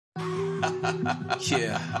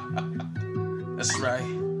Yeah, that's right.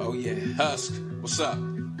 Oh yeah, Husk, what's up?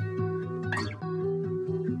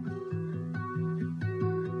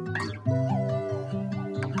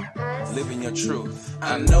 Living your truth.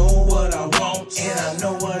 I know what I want and I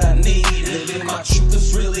know what I need. Living my truth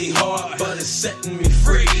is really hard, but it's setting me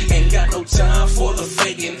free. Ain't got no time for the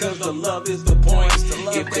faking, cause the love is the point.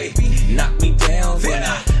 If they knock me down, then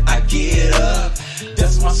I get up.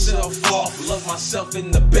 Dust myself off, love myself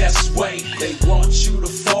in the best way. They want you to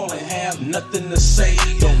fall and have nothing to say.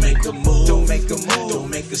 Don't make a move, don't make a move, don't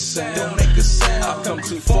make a sound, don't make a sound. I've come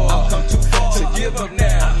too far, to give up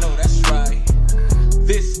now. I know that's right.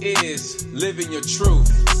 This is Living Your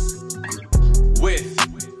Truth with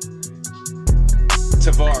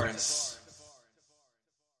Tavares.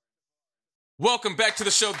 Welcome back to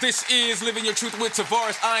the show. This is Living Your Truth with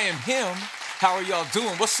Tavares. I am him. How are y'all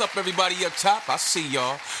doing? What's up, everybody up top? I see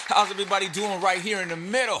y'all. How's everybody doing right here in the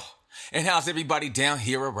middle? And how's everybody down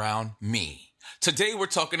here around me? Today, we're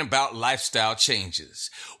talking about lifestyle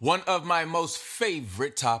changes, one of my most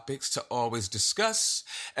favorite topics to always discuss,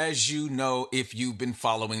 as you know if you've been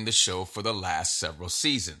following the show for the last several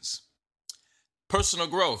seasons. Personal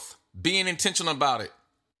growth, being intentional about it,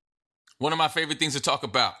 one of my favorite things to talk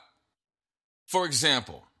about. For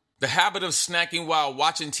example, the habit of snacking while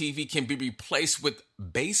watching TV can be replaced with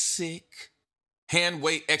basic hand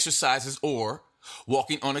weight exercises or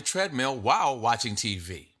walking on a treadmill while watching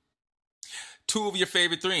TV. Two of your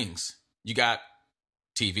favorite things. You got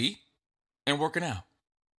TV and working out.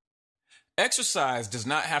 Exercise does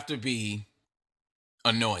not have to be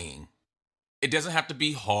annoying. It doesn't have to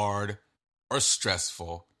be hard or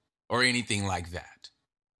stressful or anything like that.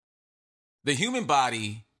 The human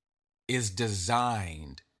body is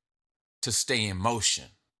designed to stay in motion.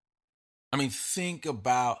 I mean, think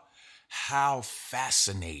about how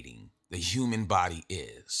fascinating the human body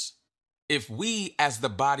is. If we, as the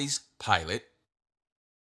body's pilot,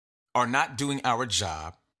 are not doing our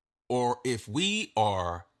job, or if we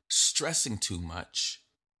are stressing too much,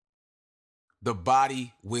 the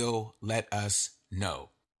body will let us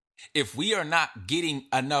know. If we are not getting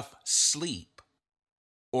enough sleep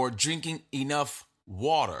or drinking enough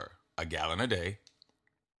water, a gallon a day,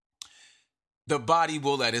 the body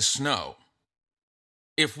will let us know.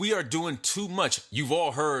 If we are doing too much, you've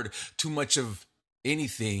all heard too much of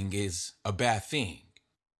anything is a bad thing.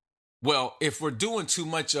 Well, if we're doing too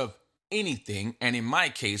much of anything, and in my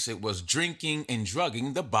case, it was drinking and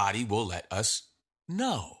drugging, the body will let us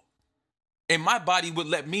know. And my body would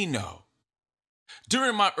let me know.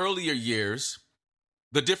 During my earlier years,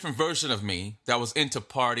 the different version of me that was into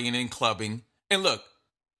partying and clubbing, and look,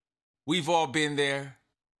 we've all been there.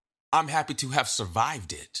 I'm happy to have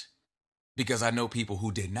survived it because I know people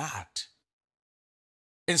who did not.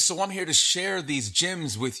 And so I'm here to share these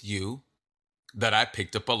gems with you that I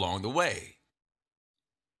picked up along the way.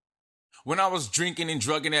 When I was drinking and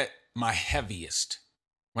drugging at my heaviest,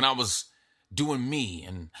 when I was doing me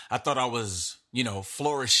and I thought I was,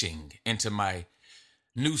 flourishing into my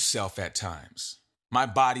new self at times, my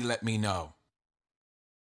body let me know.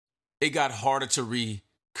 It got harder to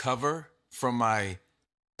recover from my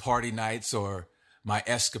party nights or my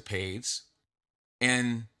escapades.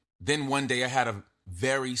 And then one day I had a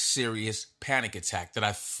very serious panic attack that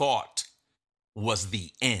I thought was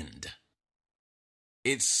the end.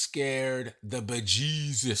 It scared the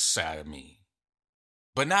bejesus out of me,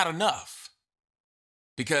 but not enough.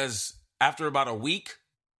 Because after about a week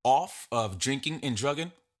off of drinking and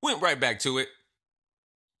drugging, went right back to it.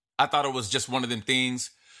 I thought it was just one of them things.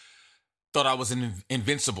 Thought I was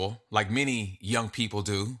invincible, like many young people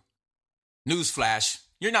do. Newsflash,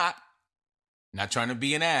 you're not. Not trying to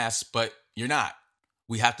be an ass, but you're not.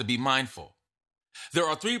 We have to be mindful. There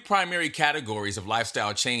are three primary categories of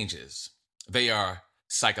lifestyle changes. They are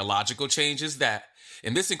psychological changes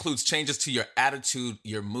and this includes changes to your attitude,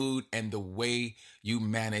 your mood, and the way you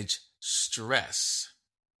manage stress.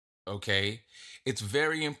 Okay? It's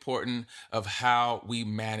very important of how we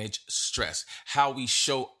manage stress, how we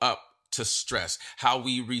show up to stress, how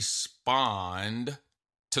we respond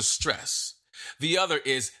to stress. The other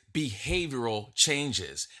is behavioral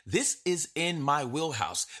changes. This is in my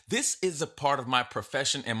wheelhouse. This is a part of my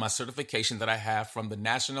profession and my certification that I have from the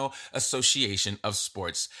National Association of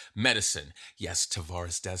Sports Medicine. Yes,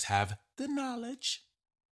 Tavares does have the knowledge.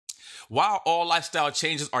 While all lifestyle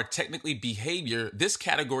changes are technically behavior, this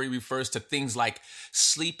category refers to things like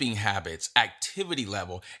sleeping habits, activity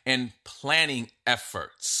level, and planning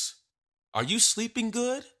efforts. Are you sleeping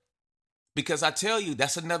good? Because I tell you,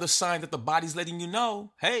 that's another sign that the body's letting you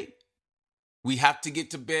know, hey, we have to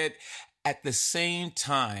get to bed at the same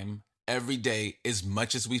time every day as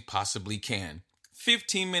much as we possibly can.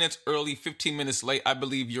 15 minutes early, 15 minutes late, I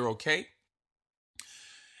believe you're okay.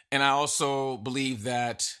 And I also believe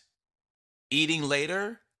that eating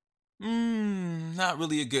later, not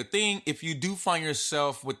really a good thing. If you do find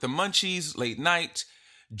yourself with the munchies late night,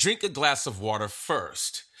 drink a glass of water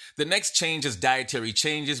first. The next change is dietary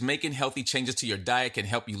changes. Making healthy changes to your diet can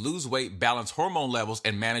help you lose weight, balance hormone levels,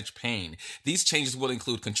 and manage pain. These changes will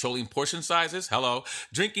include controlling portion sizes, hello,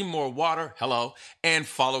 drinking more water, hello, and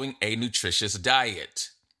following a nutritious diet.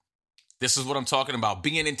 This is what I'm talking about,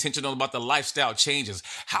 being intentional about the lifestyle changes.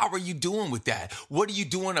 How are you doing with that? What are you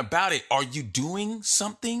doing about it? Are you doing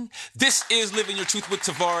something? This is Living Your Truth with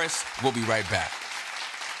Tavares. We'll be right back.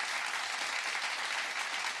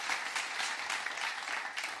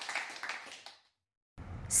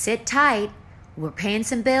 Sit tight. We're paying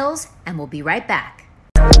some bills, and we'll be right back.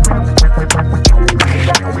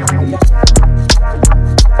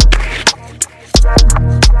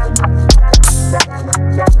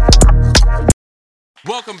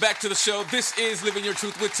 Welcome back to the show. This is Living Your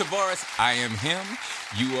Truth with Tavares. I am him,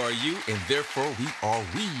 you are you, and therefore we are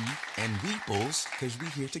we and weeples because we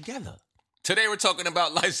here together. Today we're talking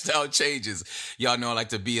about lifestyle changes. Y'all know I like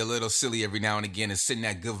to be a little silly every now and again and send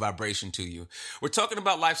that good vibration to you. We're talking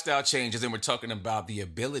about lifestyle changes, and we're talking about the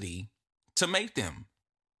ability to make them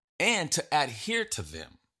and to adhere to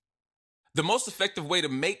them. The most effective way to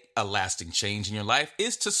make a lasting change in your life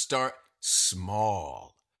is to start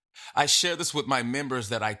small. I share this with my members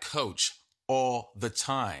that I coach all the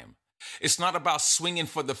time. It's not about swinging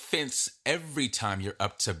for the fence every time you're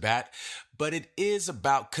up to bat, but it is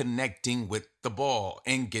about connecting with the ball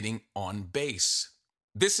and getting on base.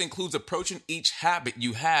 This includes approaching each habit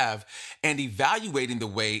you have and evaluating the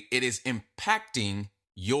way it is impacting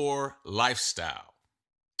your lifestyle.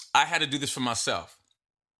 I had to do this for myself.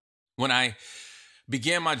 When I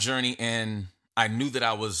began my journey and I knew that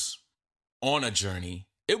I was on a journey,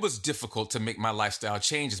 it was difficult to make my lifestyle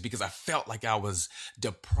changes because I felt like I was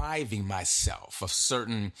depriving myself of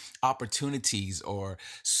certain opportunities or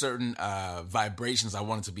certain vibrations I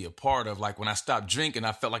wanted to be a part of. Like when I stopped drinking,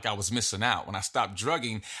 I felt like I was missing out. When I stopped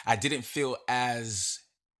drugging, I didn't feel as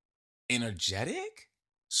energetic,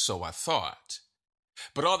 so I thought.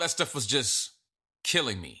 But all that stuff was just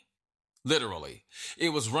killing me, literally. It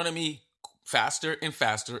was running me faster and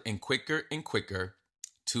faster and quicker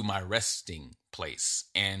to my resting place.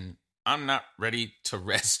 And I'm not ready to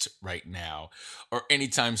rest right now or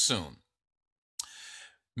anytime soon.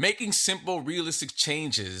 Making simple, realistic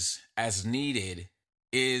changes as needed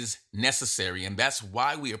is necessary. And that's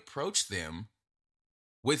why we approach them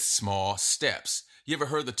with small steps. You ever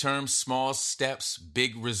heard the term small steps,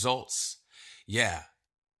 big results? Yeah.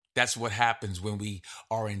 That's what happens when we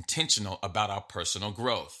are intentional about our personal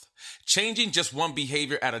growth. Changing just one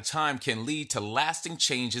behavior at a time can lead to lasting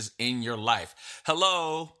changes in your life.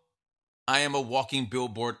 Hello, I am a walking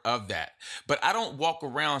billboard of that. But I don't walk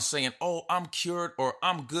around saying, oh, I'm cured or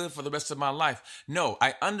I'm good for the rest of my life. No,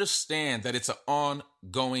 I understand that it's an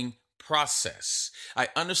ongoing process. I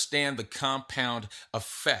understand the compound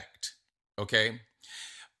effect, okay?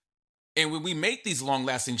 And when we make these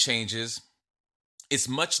long-lasting changes, it's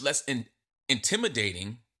much less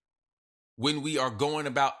intimidating when we are going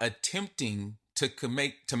about attempting to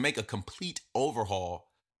make a complete overhaul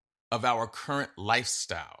of our current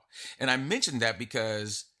lifestyle. And I mentioned that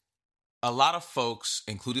because a lot of folks,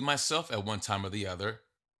 including myself at one time or the other,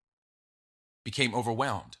 became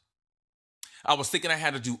overwhelmed. I was thinking I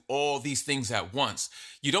had to do all these things at once.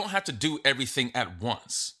 You don't have to do everything at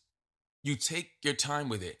once. You take your time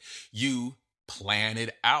with it. You plan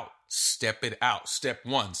it out. Step it out. Step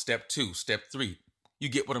 1, step 2, step 3. You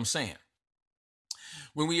get what I'm saying?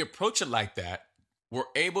 When we approach it like that, we're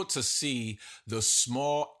able to see the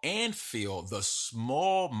small and feel the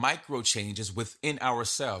small micro changes within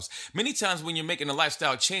ourselves. Many times when you're making a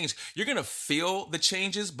lifestyle change, you're going to feel the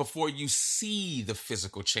changes before you see the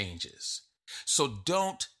physical changes. So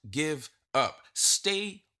don't give up.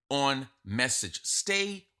 Stay on message.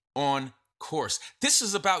 Stay on course. This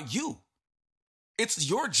is about you. It's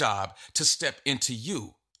your job to step into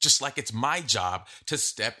you, just like it's my job to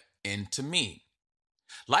step into me.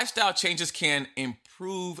 Lifestyle changes can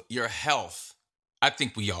improve your health. I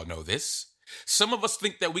think we all know this. Some of us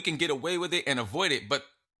think that we can get away with it and avoid it, but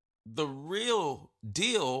the real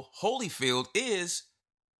deal, Holyfield, is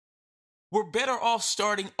we're better off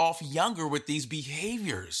starting off younger with these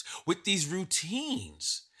behaviors, with these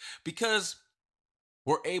routines, because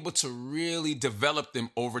we're able to really develop them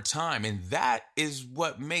over time. And that is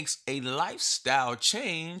what makes a lifestyle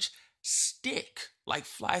change stick like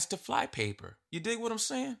flies to fly paper. You dig what I'm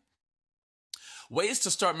saying? Ways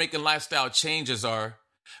to start making lifestyle changes are: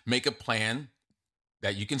 make a plan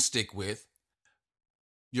that you can stick with.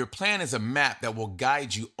 Your plan is a map that will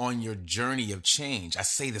guide you on your journey of change. I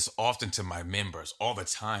say this often to my members all the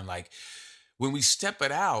time. Like, when we step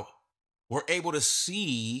it out, we're able to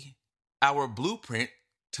see our blueprint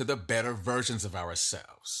to the better versions of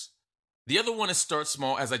ourselves. The other one is start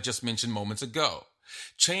small, as I just mentioned moments ago.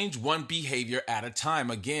 Change one behavior at a time.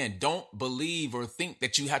 Again, don't believe or think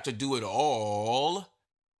that you have to do it all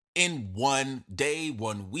in one day,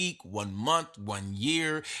 1 week, 1 month, 1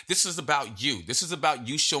 year. This is about you. This is about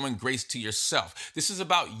you showing grace to yourself. This is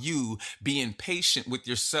about you being patient with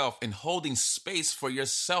yourself and holding space for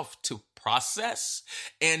yourself to process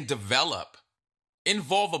and develop.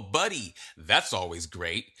 Involve a buddy. That's always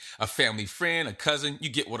great. A family friend, a cousin. You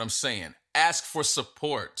get what I'm saying. Ask for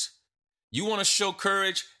support. You want to show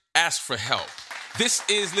courage? Ask for help. This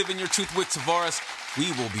is Living Your Truth with Tavares. We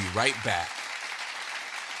will be right back.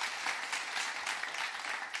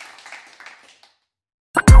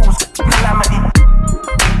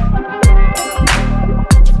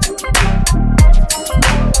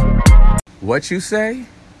 What you say?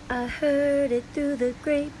 I heard it through the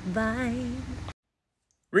grapevine.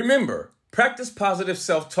 Remember, practice positive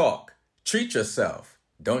self-talk. Treat yourself.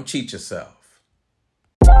 Don't cheat yourself.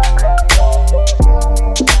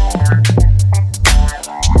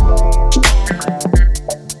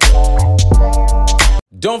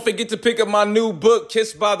 Don't forget to pick up my new book,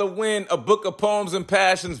 Kissed by the Wind, A Book of Poems and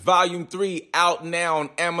Passions, Volume 3, out now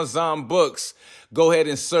on Amazon Books. Go ahead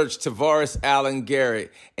and search Tavares Allen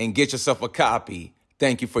Garrett and get yourself a copy.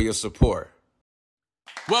 Thank you for your support.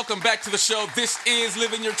 Welcome back to the show. This is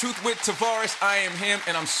Living Your Truth with Tavares. I am him,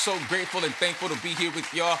 and I'm so grateful and thankful to be here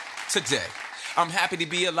with y'all today. I'm happy to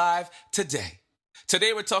be alive today.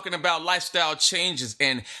 Today we're talking about lifestyle changes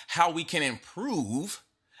and how we can improve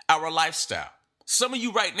our lifestyle. Some of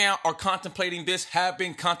you right now are contemplating this, have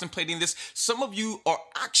been contemplating this. Some of you are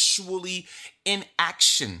actually in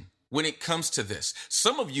action when it comes to this.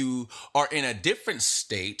 Some of you are in a different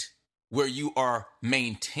state where you are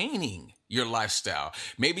maintaining your lifestyle.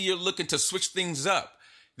 Maybe you're looking to switch things up.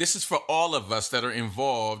 This is for all of us that are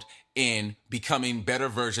involved in becoming better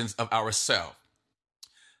versions of ourselves.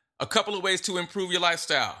 A couple of ways to improve your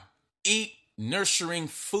lifestyle. Eat nurturing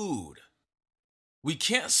food. We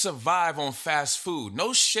can't survive on fast food.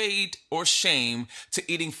 No shade or shame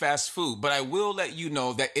to eating fast food, but I will let you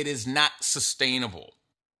know that it is not sustainable.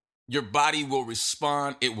 Your body will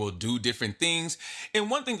respond. It will do different things.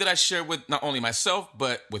 And one thing that I share with not only myself,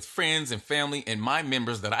 but with friends and family and my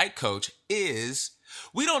members that I coach is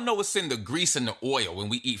we don't know what's in the grease and the oil when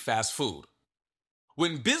we eat fast food.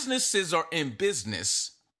 When businesses are in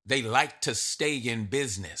business, they like to stay in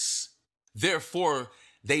business. Therefore,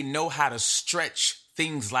 they know how to stretch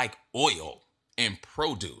things like oil and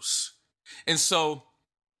produce. And so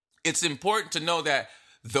it's important to know that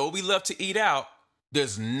though we love to eat out,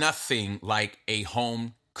 there's nothing like a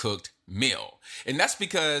home-cooked meal. And that's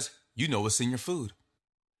because you know what's in your food.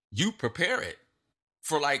 You prepare it.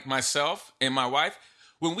 For like myself and my wife,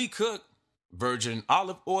 when we cook virgin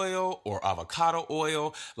olive oil or avocado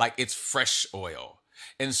oil, like it's fresh oil.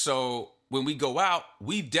 And so when we go out,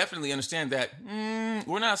 we definitely understand that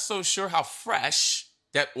we're not so sure how fresh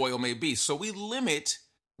that oil may be. So we limit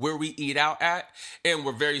where we eat out at, and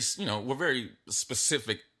we're very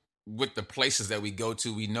specific with the places that we go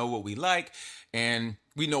to. We know what we like, and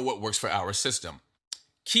we know what works for our system.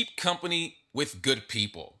 Keep company with good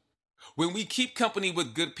people. When we keep company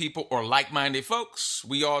with good people or like-minded folks,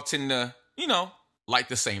 we all tend to, like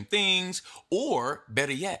the same things, or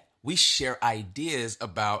better yet, we share ideas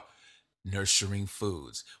about nurturing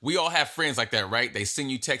foods. We all have friends like that, right? They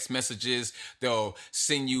send you text messages. They'll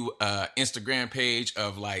send you an Instagram page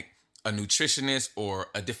of like a nutritionist or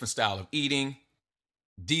a different style of eating.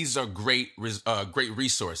 These are great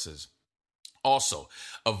resources. Also,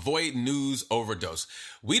 avoid news overdose.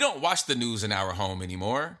 We don't watch the news in our home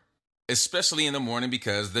anymore, especially in the morning,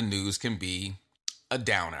 because the news can be a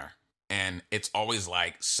downer. And it's always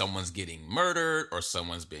like someone's getting murdered or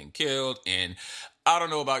someone's being killed. And I don't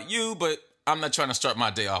know about you, but I'm not trying to start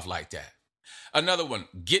my day off like that. Another one,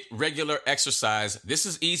 get regular exercise. This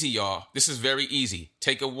is easy, y'all. This is very easy.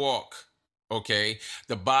 Take a walk, okay?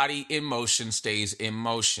 The body in motion stays in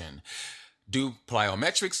motion. Do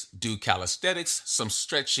plyometrics, do calisthenics, some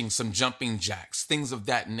stretching, some jumping jacks, things of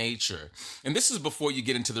that nature. And this is before you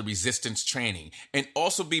get into the resistance training. And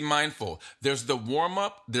also be mindful, there's the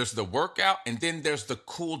warm-up, there's the workout, and then there's the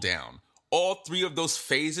cool down. All three of those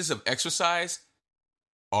phases of exercise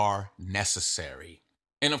are necessary.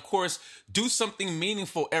 And of course, do something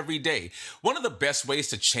meaningful every day. One of the best ways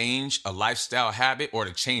to change a lifestyle habit or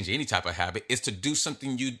to change any type of habit is to do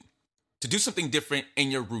something different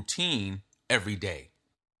in your routine every day.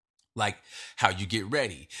 Like how you get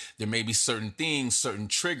ready. There may be certain things, certain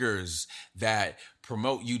triggers that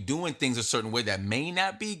promote you doing things a certain way that may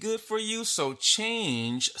not be good for you. So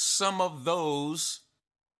change some of those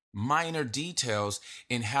minor details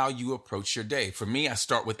in how you approach your day. For me, I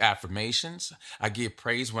start with affirmations. I give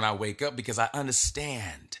praise when I wake up because I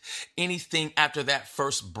understand anything after that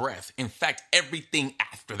first breath. In fact, everything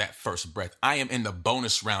after that first breath, I am in the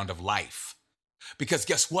bonus round of life. Because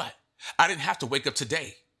guess what? I didn't have to wake up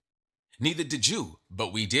today. Neither did you,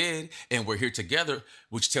 but we did, and we're here together,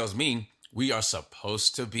 which tells me we are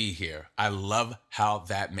supposed to be here. I love how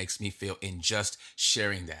that makes me feel in just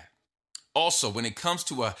sharing that. Also, when it comes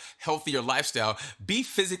to a healthier lifestyle, be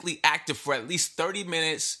physically active for at least 30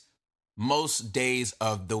 minutes most days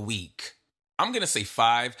of the week. I'm going to say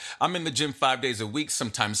 5. I'm in the gym 5 days a week,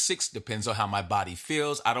 sometimes 6, depends on how my body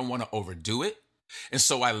feels. I don't want to overdo it. And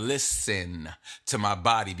so I listen to my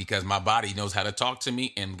body because my body knows how to talk to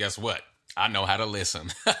me. And guess what? I know how to listen.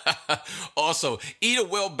 Also, eat a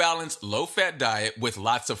well-balanced, low-fat diet with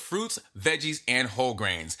lots of fruits, veggies, and whole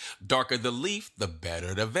grains. Darker the leaf, the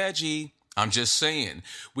better the veggie. I'm just saying,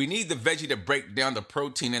 we need the veggie to break down the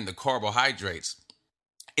protein and the carbohydrates.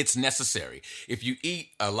 It's necessary. If you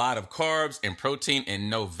eat a lot of carbs and protein and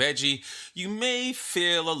no veggie, you may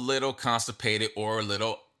feel a little constipated or a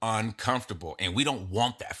little uncomfortable. And we don't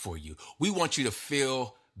want that for you. We want you to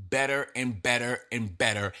feel better and better and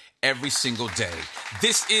better every single day.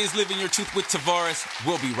 This is Living Your Truth with Tavares.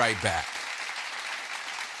 We'll be right back.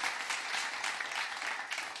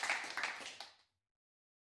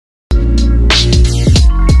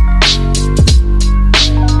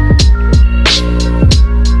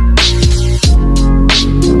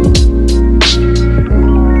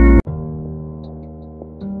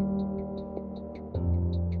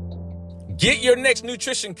 Get your next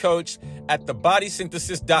nutrition coach at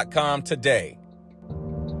thebodysynthesis.com today.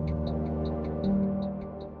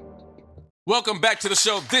 Welcome back to the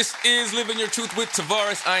show. This is Living Your Truth with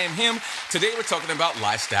Tavares. I am him. Today we're talking about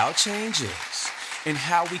lifestyle changes and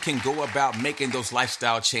how we can go about making those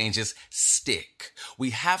lifestyle changes stick. We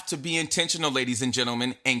have to be intentional, ladies and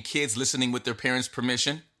gentlemen, and kids listening with their parents'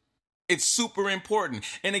 permission. It's super important.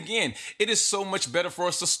 And again, it is so much better for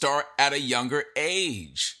us to start at a younger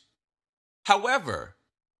age. However,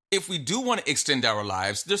 if we do want to extend our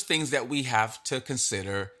lives, there's things that we have to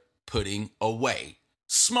consider putting away.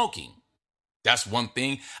 Smoking. That's one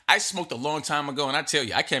thing. I smoked a long time ago, and I tell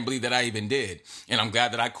you, I can't believe that I even did. And I'm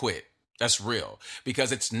glad that I quit. That's real,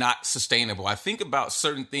 because it's not sustainable. I think about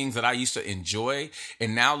certain things that I used to enjoy,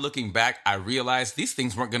 and now looking back, I realized these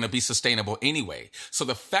things weren't going to be sustainable anyway. So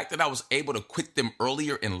the fact that I was able to quit them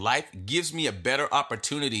earlier in life gives me a better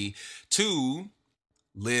opportunity to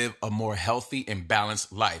live a more healthy and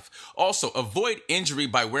balanced life. Also, avoid injury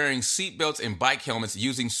by wearing seatbelts and bike helmets,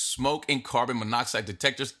 using smoke and carbon monoxide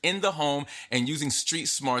detectors in the home, and using street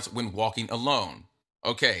smarts when walking alone.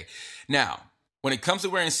 Okay, now, when it comes to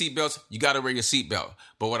wearing seatbelts, you got to wear your seatbelt.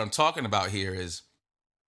 But what I'm talking about here is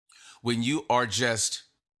when you are just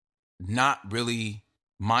not really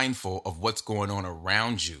mindful of what's going on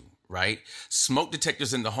around you, right? Smoke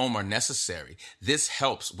detectors in the home are necessary. This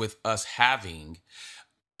helps with us having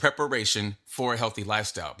preparation for a healthy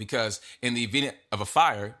lifestyle, because in the event of a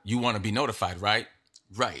fire, you want to be notified, right?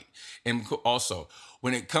 Right. And also,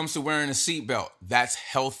 when it comes to wearing a seatbelt, that's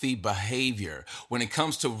healthy behavior. When it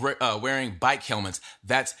comes to wearing bike helmets,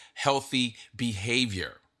 that's healthy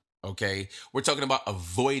behavior. Okay, we're talking about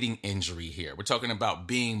avoiding injury here. We're talking about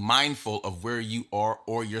being mindful of where you are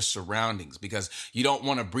or your surroundings, because you don't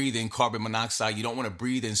want to breathe in carbon monoxide. You don't want to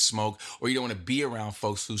breathe in smoke, or you don't want to be around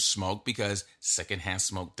folks who smoke, because secondhand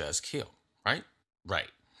smoke does kill, right? Right.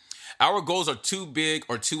 Our goals are too big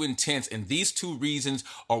or too intense, and these two reasons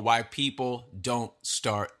are why people don't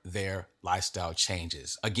start their lifestyle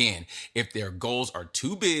changes. Again, if their goals are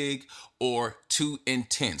too big or too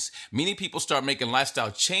intense. Many people start making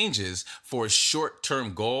lifestyle changes for a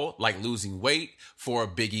short-term goal, like losing weight, for a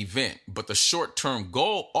big event. But the short-term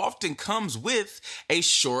goal often comes with a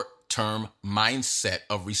short-term mindset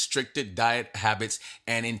of restricted diet habits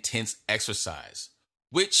and intense exercise,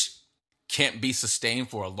 which can't be sustained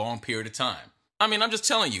for a long period of time. I mean, I'm just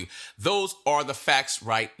telling you, those are the facts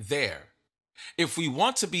right there. If we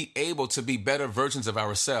want to be able to be better versions of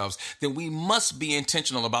ourselves, then we must be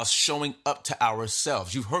intentional about showing up to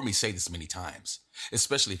ourselves. You've heard me say this many times,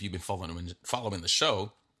 especially if you've been following the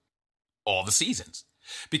show all the seasons,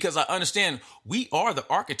 because I understand we are the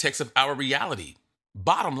architects of our reality.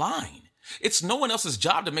 Bottom line. It's no one else's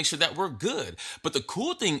job to make sure that we're good. But the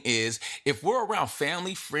cool thing is, if we're around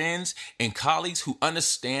family, friends, and colleagues who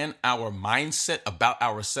understand our mindset about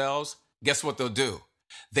ourselves, guess what they'll do?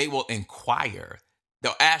 They will inquire.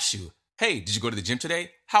 They'll ask you, hey, did you go to the gym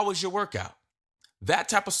today? How was your workout? That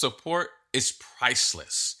type of support is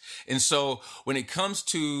priceless. And so when it comes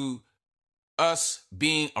to us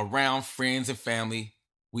being around friends and family,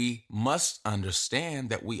 we must understand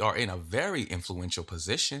that we are in a very influential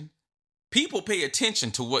position. People pay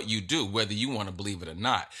attention to what you do, whether you want to believe it or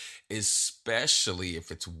not, especially if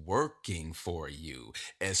it's working for you,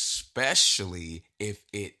 especially if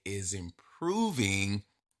it is improving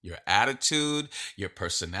your attitude, your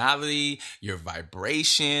personality, your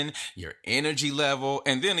vibration, your energy level.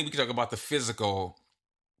 And then we can talk about the physical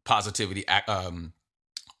positivity,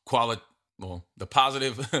 the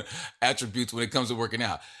positive attributes when it comes to working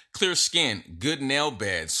out. Clear skin, good nail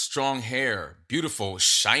beds, strong hair, beautiful,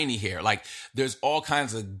 shiny hair. Like there's all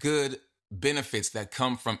kinds of good benefits that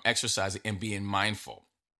come from exercising and being mindful.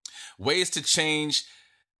 Ways to change.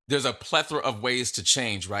 There's a plethora of ways to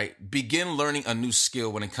change, right? Begin learning a new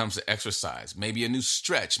skill when it comes to exercise. Maybe a new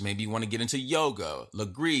stretch. Maybe you want to get into yoga,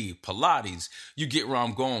 Legree, Pilates. You get where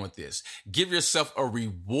I'm going with this. Give yourself a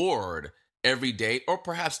reward every day or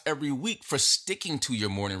perhaps every week for sticking to your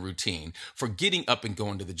morning routine, for getting up and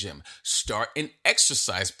going to the gym. Start an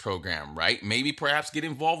exercise program, right? Maybe perhaps get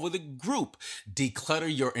involved with a group.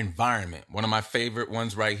 Declutter your environment. One of my favorite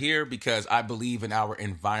ones right here, because I believe in our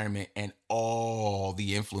environment and all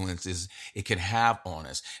the influences it can have on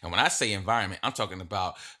us. And when I say environment, I'm talking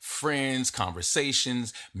about friends,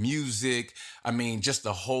 conversations, music. I mean, just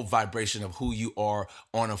the whole vibration of who you are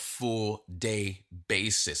on a full day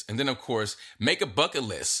basis. And then, of course, make a bucket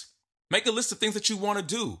list. Make a list of things that you want to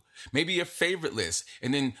do. Maybe a favorite list,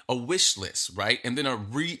 and then a wish list, right? And then a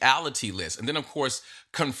reality list. And then, of course,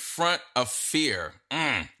 confront a fear.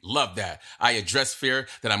 Love that. I address fear,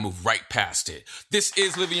 then I move right past it. This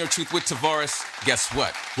is Living Your Truth with Tavares. Guess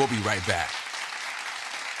what? We'll be right back.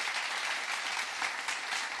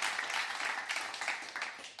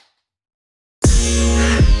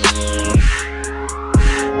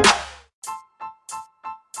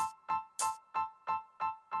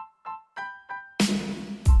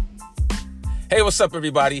 Hey, what's up,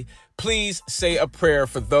 everybody? Please say a prayer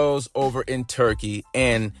for those over in Turkey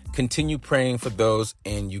and continue praying for those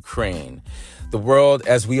in Ukraine. The world,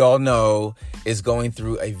 as we all know, is going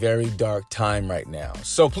through a very dark time right now.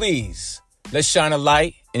 So please, let's shine a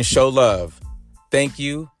light and show love. Thank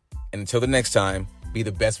you. And until the next time, be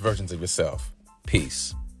the best versions of yourself.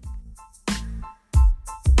 Peace.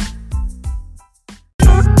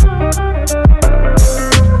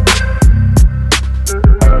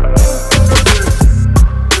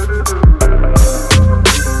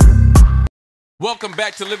 Welcome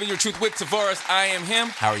back to Living Your Truth with Tavares. I am him.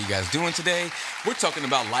 How are you guys doing today? We're talking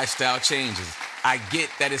about lifestyle changes. I get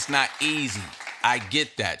that it's not easy. I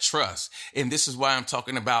get that, trust. And this is why I'm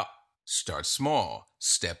talking about start small,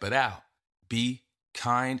 step it out. Be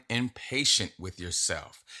kind and patient with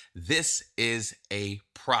yourself. This is a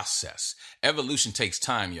process. Evolution takes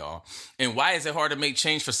time, y'all. And why is it hard to make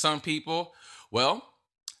change for some people? Well,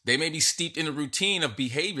 they may be steeped in a routine of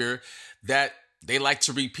behavior that they like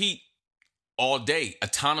to repeat all day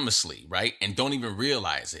autonomously, right? And don't even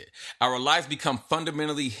realize it. Our lives become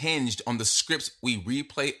fundamentally hinged on the scripts we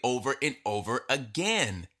replay over and over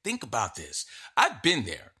again. Think about this. I've been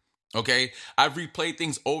there, okay? I've replayed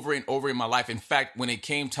things over and over in my life. In fact, when it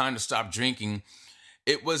came time to stop drinking,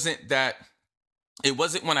 it wasn't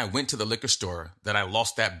when I went to the liquor store that I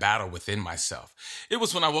lost that battle within myself. It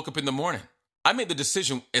was when I woke up in the morning. I made the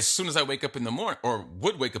decision as soon as I wake up in the morning, or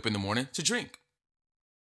would wake up in the morning, to drink.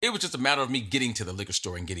 It was just a matter of me getting to the liquor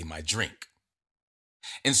store and getting my drink.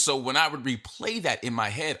 And so when I would replay that in my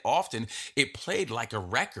head often, it played like a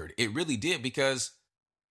record. It really did, because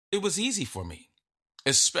it was easy for me,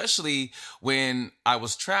 especially when I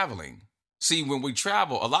was traveling. See, when we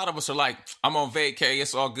travel, a lot of us are like, I'm on vacay,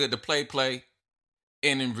 it's all good to play.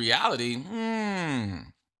 And in reality,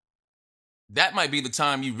 that might be the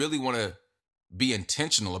time you really want to be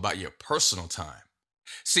intentional about your personal time.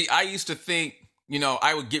 See, I used to think,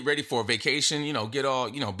 I would get ready for a vacation, get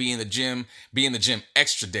all, be in the gym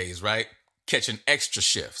extra days, right? Catching extra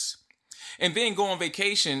shifts. And then go on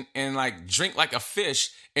vacation and drink like a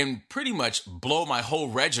fish and pretty much blow my whole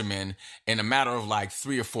regimen in a matter of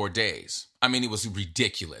 3 or 4 days. I mean, it was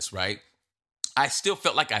ridiculous, right? I still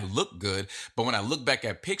felt like I looked good, but when I look back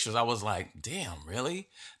at pictures, I was like, damn, really?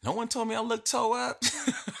 No one told me I looked toe up?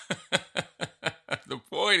 The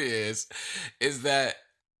point is that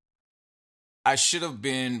I should have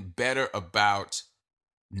been better about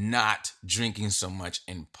not drinking so much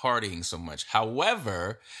and partying so much.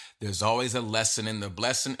 However, there's always a lesson in the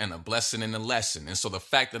blessing and a blessing in the lesson. And so the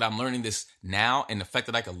fact that I'm learning this now and the fact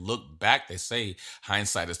that I can look back, they say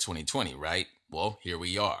hindsight is 2020, right? Well, here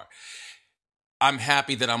we are. I'm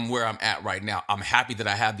happy that I'm where I'm at right now. I'm happy that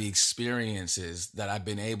I have the experiences that I've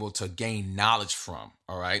been able to gain knowledge from,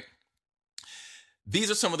 all right? These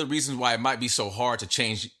are some of the reasons why it might be so hard to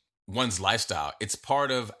change one's lifestyle. It's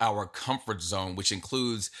part of our comfort zone, which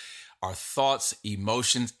includes our thoughts,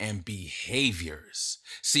 emotions, and behaviors.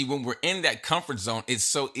 See, when we're in that comfort zone, it's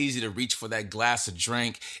so easy to reach for that glass of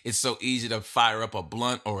drink. It's so easy to fire up a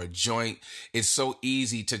blunt or a joint. It's so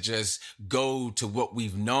easy to just go to what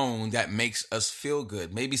we've known that makes us feel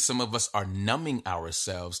good. Maybe some of us are numbing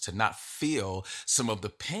ourselves to not feel some of the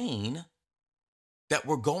pain that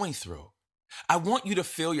we're going through. I want you to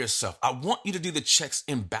feel yourself. I want you to do the checks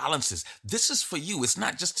and balances. This is for you. It's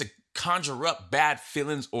not just to conjure up bad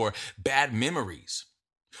feelings or bad memories.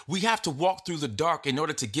 We have to walk through the dark in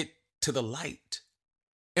order to get to the light.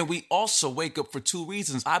 And we also wake up for two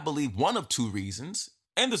reasons. I believe one of two reasons,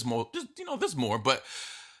 and there's more, there's more, but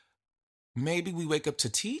maybe we wake up to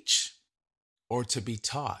teach or to be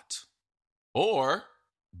taught, or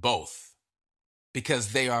both,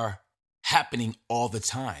 because they are happening all the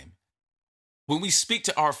time. When we speak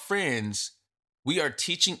to our friends, we are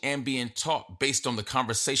teaching and being taught based on the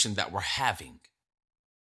conversation that we're having.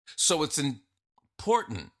 So it's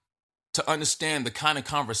important to understand the kind of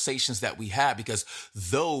conversations that we have, because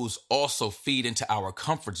those also feed into our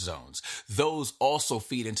comfort zones. Those also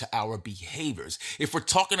feed into our behaviors. If we're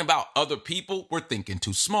talking about other people, we're thinking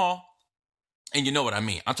too small. And you know what I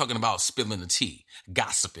mean? I'm talking about spilling the tea,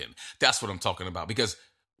 gossiping. That's what I'm talking about, because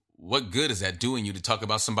what good is that doing you to talk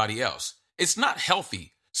about somebody else? It's not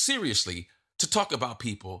healthy, seriously, to talk about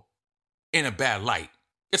people in a bad light.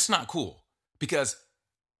 It's not cool, because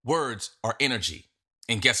words are energy.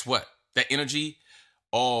 And guess what? That energy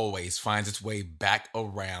always finds its way back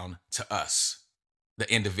around to us,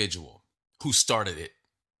 the individual who started it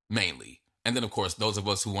mainly. And then, of course, those of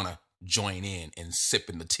us who want to join in and sip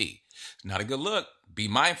in the tea. Not a good look. Be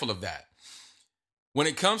mindful of that. When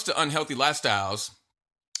it comes to unhealthy lifestyles,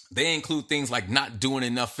 they include things like not doing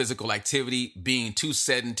enough physical activity, being too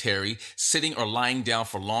sedentary, sitting or lying down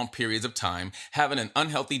for long periods of time, having an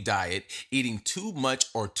unhealthy diet, eating too much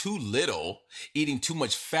or too little, eating too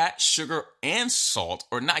much fat, sugar, and salt,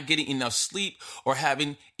 or not getting enough sleep, or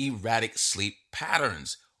having erratic sleep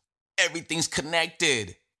patterns. Everything's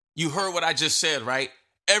connected. You heard what I just said, right?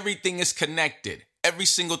 Everything is connected. Every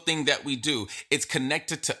single thing that we do, it's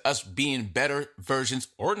connected to us being better versions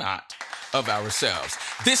or not of ourselves.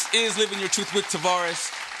 This is Living Your Truth with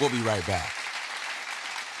Tavares. We'll be right back.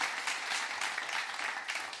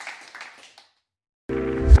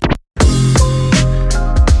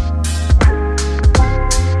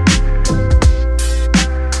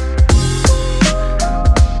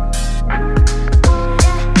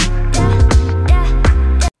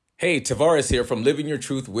 Hey, Tavares here from Living Your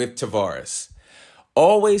Truth with Tavares.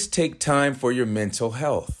 Always take time for your mental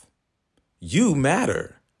health. You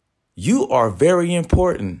matter. You are very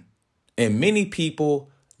important, and many people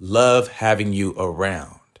love having you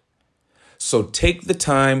around. So take the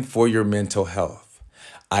time for your mental health.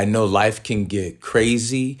 I know life can get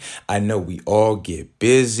crazy. I know we all get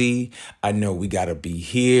busy. I know we got to be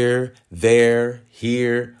here, there,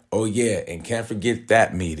 here. Oh yeah, and can't forget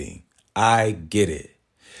that meeting. I get it.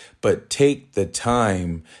 But take the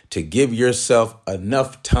time to give yourself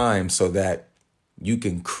enough time so that you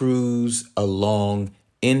can cruise along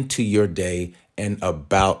into your day and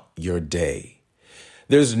about your day.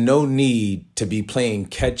 There's no need to be playing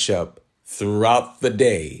catch up throughout the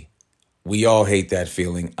day. We all hate that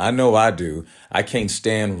feeling. I know I do. I can't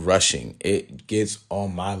stand rushing. It gets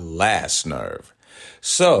on my last nerve.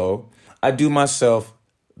 So I do myself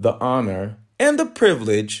the honor and the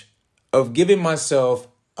privilege of giving myself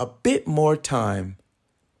a bit more time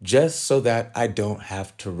just so that I don't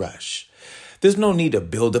have to rush. There's no need to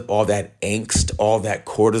build up all that angst, all that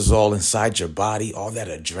cortisol inside your body, all that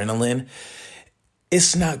adrenaline.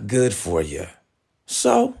 It's not good for you.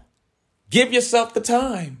 So give yourself the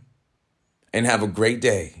time and have a great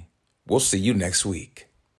day. We'll see you next week.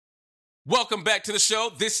 Welcome back to the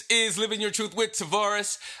show. This is Living Your Truth with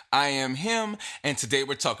Tavares. I am him, and today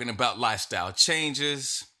we're talking about lifestyle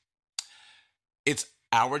changes. It's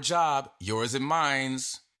our job, yours and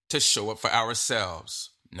mine's, to show up for ourselves.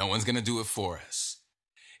 No one's going to do it for us.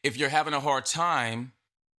 If you're having a hard time,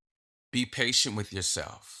 be patient with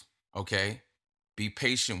yourself, okay? Be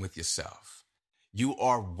patient with yourself. You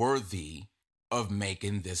are worthy of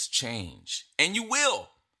making this change, and you will.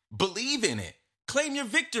 Believe in it. Claim your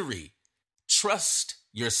victory. Trust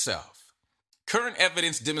yourself. Current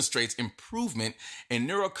evidence demonstrates improvement in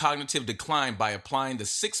neurocognitive decline by applying the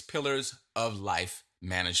 6 pillars of life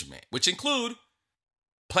management, which include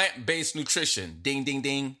plant-based nutrition. Ding, ding,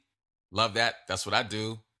 ding. Love that. That's what I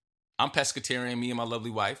do. I'm pescatarian, me and my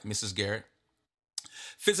lovely wife, Mrs. Garrett.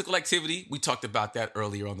 Physical activity, we talked about that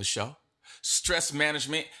earlier on the show. Stress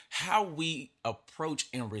management, how we approach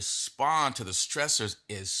and respond to the stressors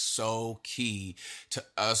is so key to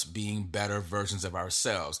us being better versions of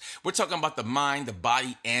ourselves. We're talking about the mind, the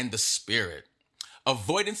body, and the spirit.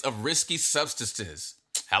 Avoidance of risky substances.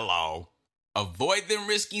 Hello. Avoid them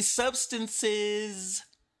risky substances.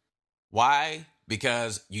 Why?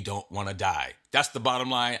 Because you don't want to die. That's the bottom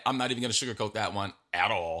line. I'm not even going to sugarcoat that one at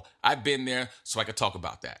all. I've been there, so I could talk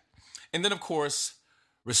about that. And then, of course,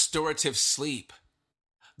 restorative sleep.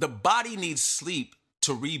 The body needs sleep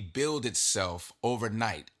to rebuild itself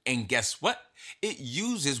overnight. And guess what? It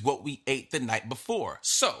uses what we ate the night before.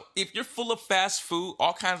 So if you're full of fast food,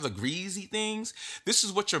 all kinds of greasy things, this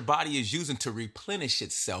is what your body is using to replenish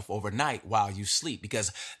itself overnight while you sleep,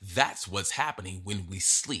 because that's what's happening when we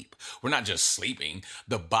sleep. We're not just sleeping.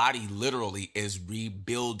 The body literally is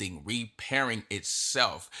rebuilding, repairing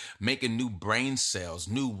itself, making new brain cells,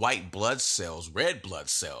 new white blood cells, red blood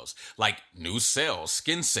cells, like new cells,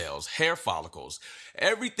 skin cells, hair follicles.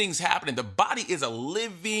 Everything's happening. The body is a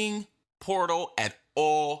living portal at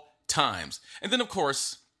all times. And then, of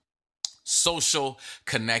course, social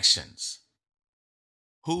connections.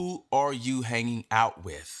 Who are you hanging out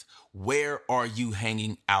with? Where are you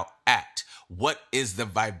hanging out at? What is the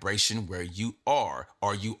vibration where you are?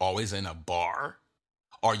 Are you always in a bar?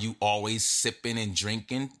 Are you always sipping and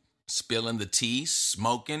drinking, spilling the tea,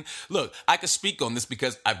 smoking? Look, I can speak on this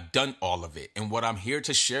because I've done all of it. And what I'm here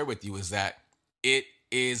to share with you is that it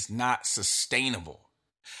is not sustainable.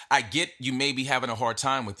 I get you may be having a hard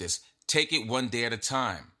time with this. Take it one day at a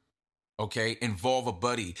time, okay? Involve a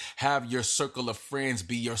buddy. Have your circle of friends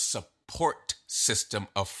be your support system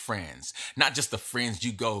of friends. Not just the friends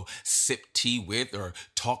you go sip tea with or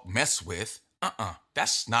talk mess with.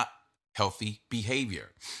 That's not healthy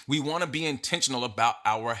behavior. We want to be intentional about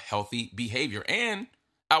our healthy behavior and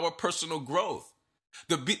our personal growth.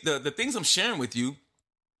 The things I'm sharing with you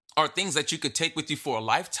are things that you could take with you for a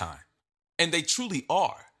lifetime. And they truly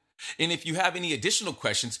are. And if you have any additional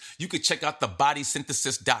questions, you could check out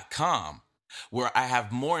thebodysynthesis.com, where I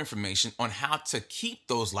have more information on how to keep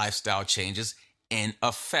those lifestyle changes in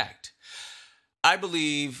effect. I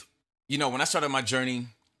believe, when I started my journey,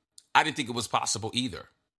 I didn't think it was possible either.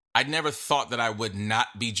 I never thought that I would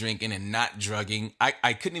not be drinking and not drugging.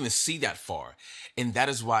 I couldn't even see that far. And that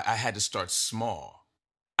is why I had to start small.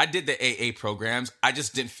 I did the AA programs. I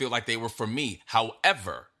just didn't feel like they were for me.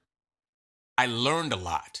 However, I learned a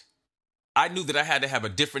lot. I knew that I had to have a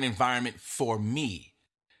different environment for me.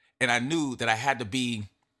 And I knew that I had to be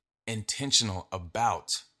intentional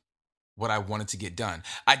about what I wanted to get done.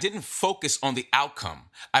 I didn't focus on the outcome.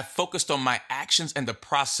 I focused on my actions and the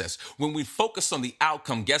process. When we focus on the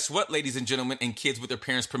outcome, guess what, ladies and gentlemen, and kids with their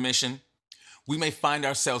parents' permission? We may find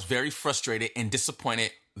ourselves very frustrated and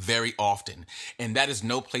disappointed very often. And that is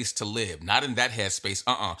no place to live. Not in that headspace.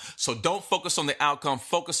 So don't focus on the outcome.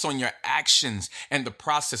 Focus on your actions and the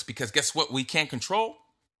process, because guess what? We can't control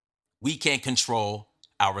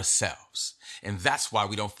ourselves. And that's why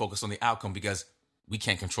we don't focus on the outcome, because we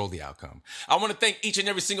can't control the outcome. I want to thank each and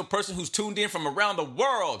every single person who's tuned in from around the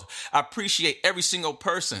world. I appreciate every single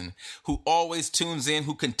person who always tunes in,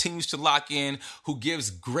 who continues to lock in, who gives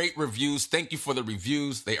great reviews. Thank you for the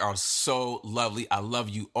reviews. They are so lovely. I love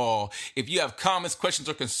you all. If you have comments, questions,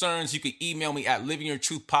 or concerns, you can email me at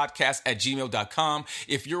livingyourtruthpodcast@gmail.com.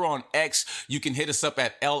 If you're on X, you can hit us up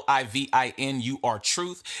at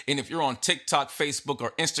LIVINURTruth. And if you're on TikTok, Facebook,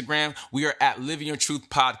 or Instagram, we are at Living Your Truth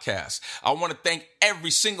Podcast. I want to thank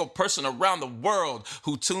every single person around the world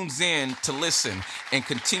who tunes in to listen, and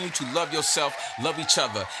continue to love yourself, love each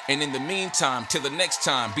other. And in the meantime, till the next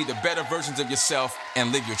time, be the better versions of yourself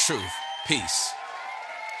and live your truth. Peace.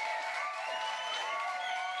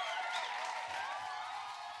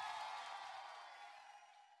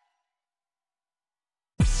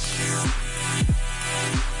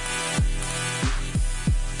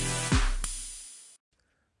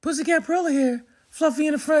 Pussycat Perla here. Fluffy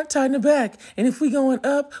in the front, tight in the back. And if we going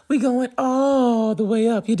up, we going all the way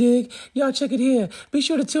up, you dig? Y'all check it here. Be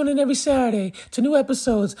sure to tune in every Saturday to new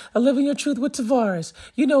episodes of Living Your Truth with Tavares.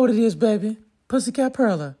 You know what it is, baby. Pussycat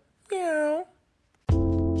Perla. Meow.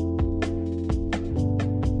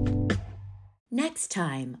 Next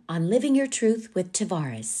time on Living Your Truth with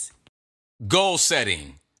Tavares. Goal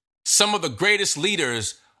setting. Some of the greatest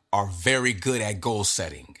leaders are very good at goal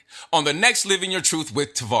setting. On the next Living Your Truth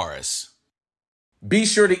with Tavares. Be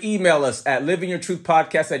sure to email us at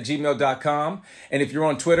livingyourtruthpodcast@gmail.com. And if you're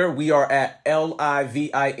on Twitter, we are at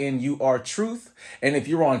LIVINUR Truth. And if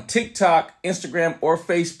you're on TikTok, Instagram, or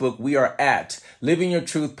Facebook, we are at Living Your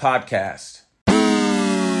Truth Podcast.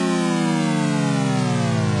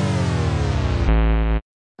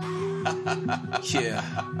 Yeah,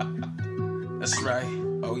 that's right.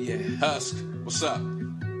 Oh yeah, Husk, what's up?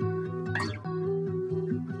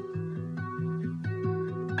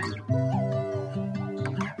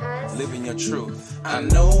 Living your truth. I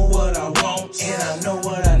know what I want and I know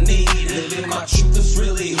what I need. Living my truth is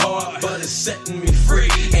really hard, but it's setting me free.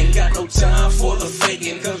 Ain't got no time for the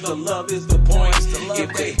faking, cause the love is the point.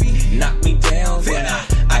 If they knock me down, then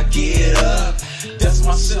I get up. Dust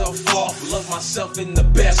myself off, love myself in the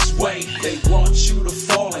best way. They want you to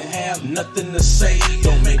fall and have nothing to say.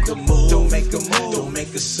 Don't make a move, don't make a move, don't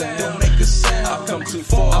make a sound.